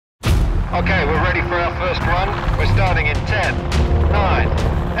Okay, we're ready for our first run. We're starting in 10, 9,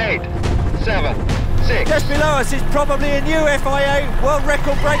 8, 7, 6. Just below us is probably a new FIA world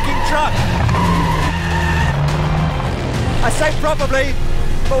record breaking truck. I say probably,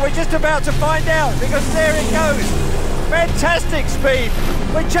 but we're just about to find out because there it goes. Fantastic speed.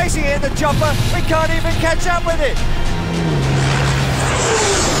 We're chasing it in the chopper. We can't even catch up with it.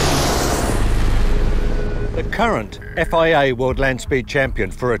 The current FIA World Land Speed Champion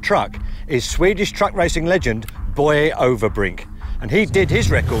for a truck is Swedish truck racing legend Boje Overbrink. And he did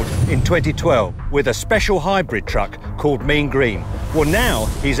his record in 2012 with a special hybrid truck called Mean Green. Well, now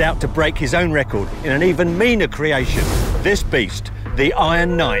he's out to break his own record in an even meaner creation. This beast, the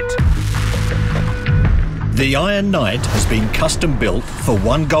Iron Knight. The Iron Knight has been custom built for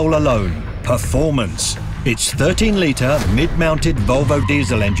one goal alone: performance. Its 13-litre mid-mounted Volvo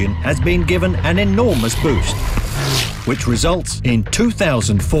diesel engine has been given an enormous boost, which results in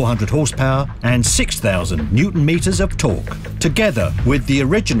 2,400 horsepower and 6,000 newton-meters of torque. Together with the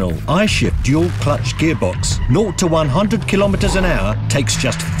original I-Shift dual-clutch gearbox, 0 to 100 kilometers an hour takes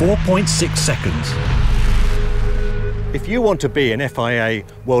just 4.6 seconds. If you want to be an FIA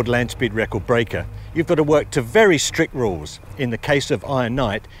World Land Speed Record breaker, you've got to work to very strict rules. In the case of Iron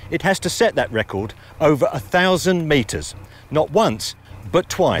Knight, it has to set that record over 1,000 metres. Not once, but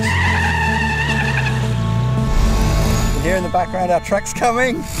twice. Here in the background, our truck's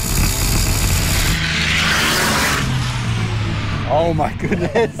coming. Oh my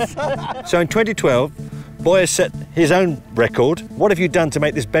goodness. So in 2012, Boje set his own record. What have you done to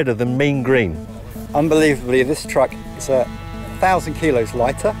make this better than Mean Green? Unbelievably, this truck is 1,000 kilos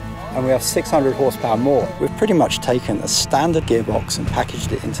lighter and we have 600 horsepower more. We've pretty much taken a standard gearbox and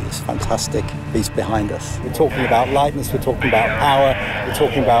packaged it into this fantastic beast behind us. We're talking about lightness, we're talking about power, we're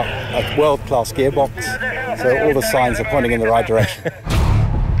talking about a world-class gearbox. So all the signs are pointing in the right direction.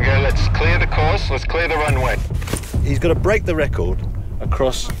 Okay, let's clear the course, let's clear the runway. He's got to break the record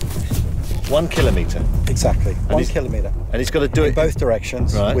across 1 kilometre. Exactly, 1 kilometre. And he's got to do it in both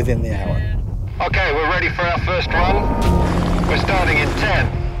directions within the hour. Okay, we're ready for our first run. We're starting in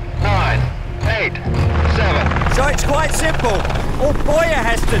 10, 9, 8, 7. So it's quite simple. All Boje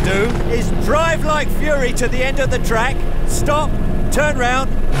has to do is drive like fury to the end of the track, stop, turn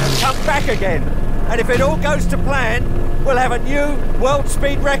round and come back again. And if it all goes to plan, we'll have a new world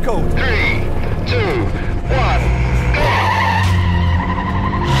speed record. 3, 2, 1, go!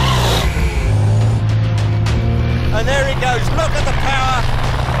 And there he goes, look at the power.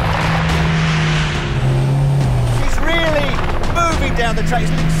 He's really moving down the track,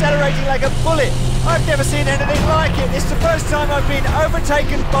 he's accelerating like a bullet. I've never seen anything like it. It's the first time I've been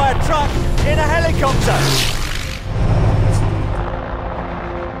overtaken by a truck in a helicopter.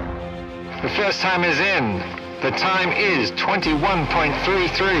 The first time is in. The time is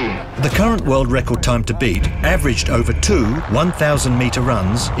 21.33. The current world record time to beat, averaged over 2 1,000-metre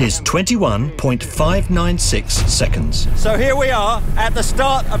runs, is 21.596 seconds. So here we are at the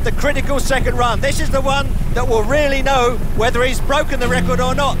start of the critical second run. This is the one that will really know whether he's broken the record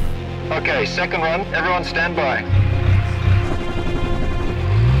or not. Okay, second run, everyone stand by.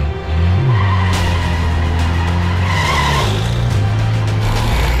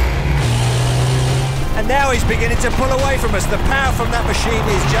 And now he's beginning to pull away from us. The power from that machine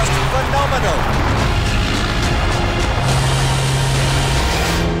is just phenomenal.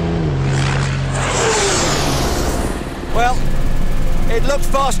 Well, it looks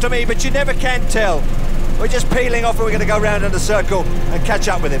fast to me, but you never can tell. We're just peeling off and we're going to go round in a circle and catch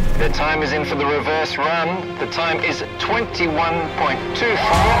up with him. The time is in for the reverse run. The time is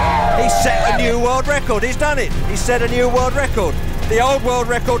 21.24. He's set a new world record. He's done it. He's set a new world record. The old world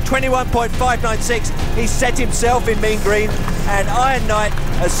record, 21.596. He set himself in Mean Green, and Iron Knight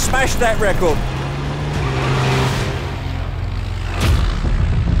has smashed that record.